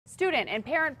Student and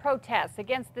parent protests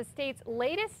against the state's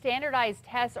latest standardized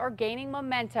tests are gaining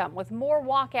momentum, with more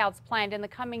walkouts planned in the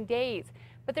coming days.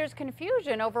 But there's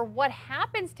confusion over what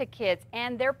happens to kids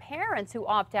and their parents who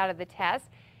opt out of the test,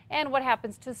 and what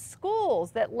happens to schools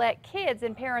that let kids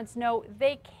and parents know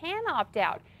they can opt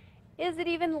out. Is it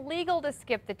even legal to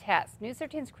skip the test? News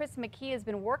 13's Chris McKee has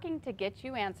been working to get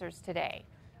you answers today.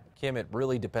 Kim, it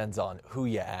really depends on who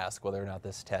you ask whether or not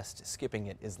this test, skipping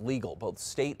it, is legal. Both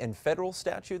state and federal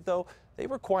statute, though, they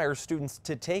require students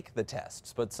to take the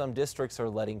tests, but some districts are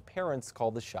letting parents call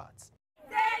the shots.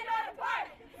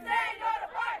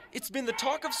 It's been the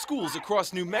talk of schools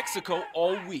across New Mexico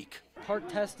all week. PARCC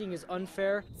testing is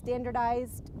unfair.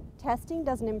 Standardized testing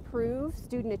doesn't improve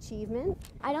student achievement.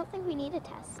 I don't think we need a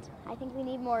test. I think we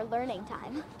need more learning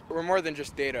time. We're more than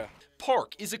just data.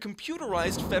 PARCC is a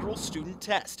computerized federal student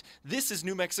test. This is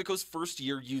New Mexico's first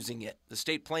year using it. The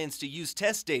state plans to use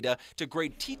test data to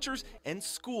grade teachers and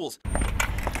schools.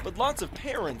 But lots of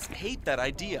parents hate that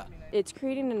idea. It's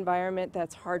creating an environment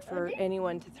that's hard for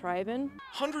anyone to thrive in.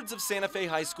 Hundreds of Santa Fe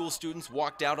high school students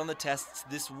walked out on the tests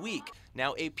this week.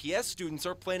 Now APS students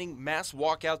are planning mass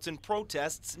walkouts and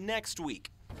protests next week.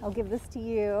 I'll give this to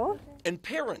you. And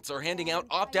parents are handing out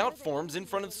opt-out forms in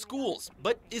front of schools.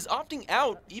 But is opting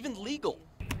out even legal?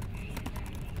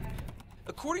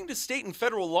 According to state and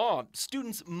federal law,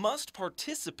 students must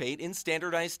participate in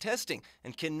standardized testing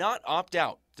and cannot opt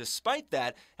out. Despite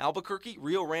that, Albuquerque,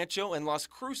 Rio Rancho, and Las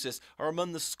Cruces are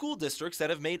among the school districts that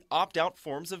have made opt-out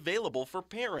forms available for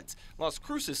parents. Las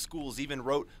Cruces schools even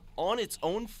wrote on its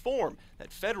own form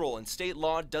that federal and state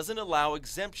law doesn't allow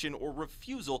exemption or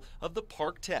refusal of the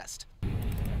PARCC test.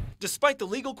 Despite the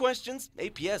legal questions,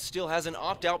 APS still has an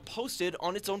opt-out posted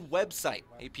on its own website.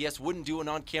 APS wouldn't do an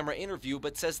on-camera interview,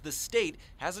 but says the state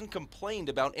hasn't complained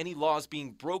about any laws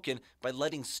being broken by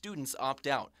letting students opt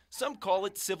out. Some call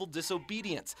it civil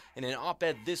disobedience. In an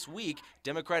op-ed this week,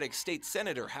 Democratic State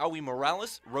Senator Howie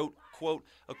Morales wrote, quote,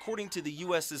 "According to the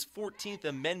U.S.'s 14th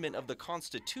Amendment of the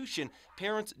Constitution,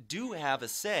 parents do have a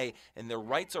say, and their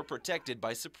rights are protected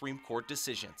by Supreme Court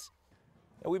decisions."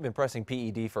 We've been pressing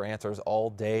PED for answers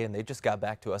all day, and they just got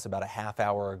back to us about a half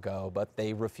hour ago, but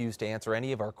they refused to answer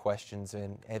any of our questions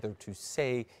and either to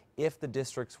say if the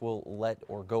districts will let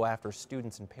or go after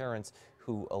students and parents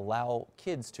who allow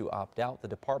kids to opt out. The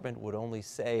department would only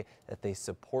say that they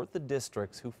support the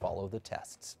districts who follow the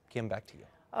tests. Kim, back to you.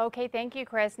 Okay, thank you,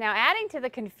 Chris. Now, adding to the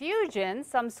confusion,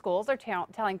 some schools are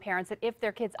telling parents that if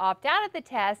their kids opt out of the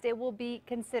test, it will be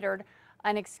considered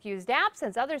an excused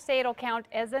absence. Others say it'll count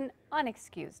as an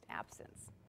unexcused absence.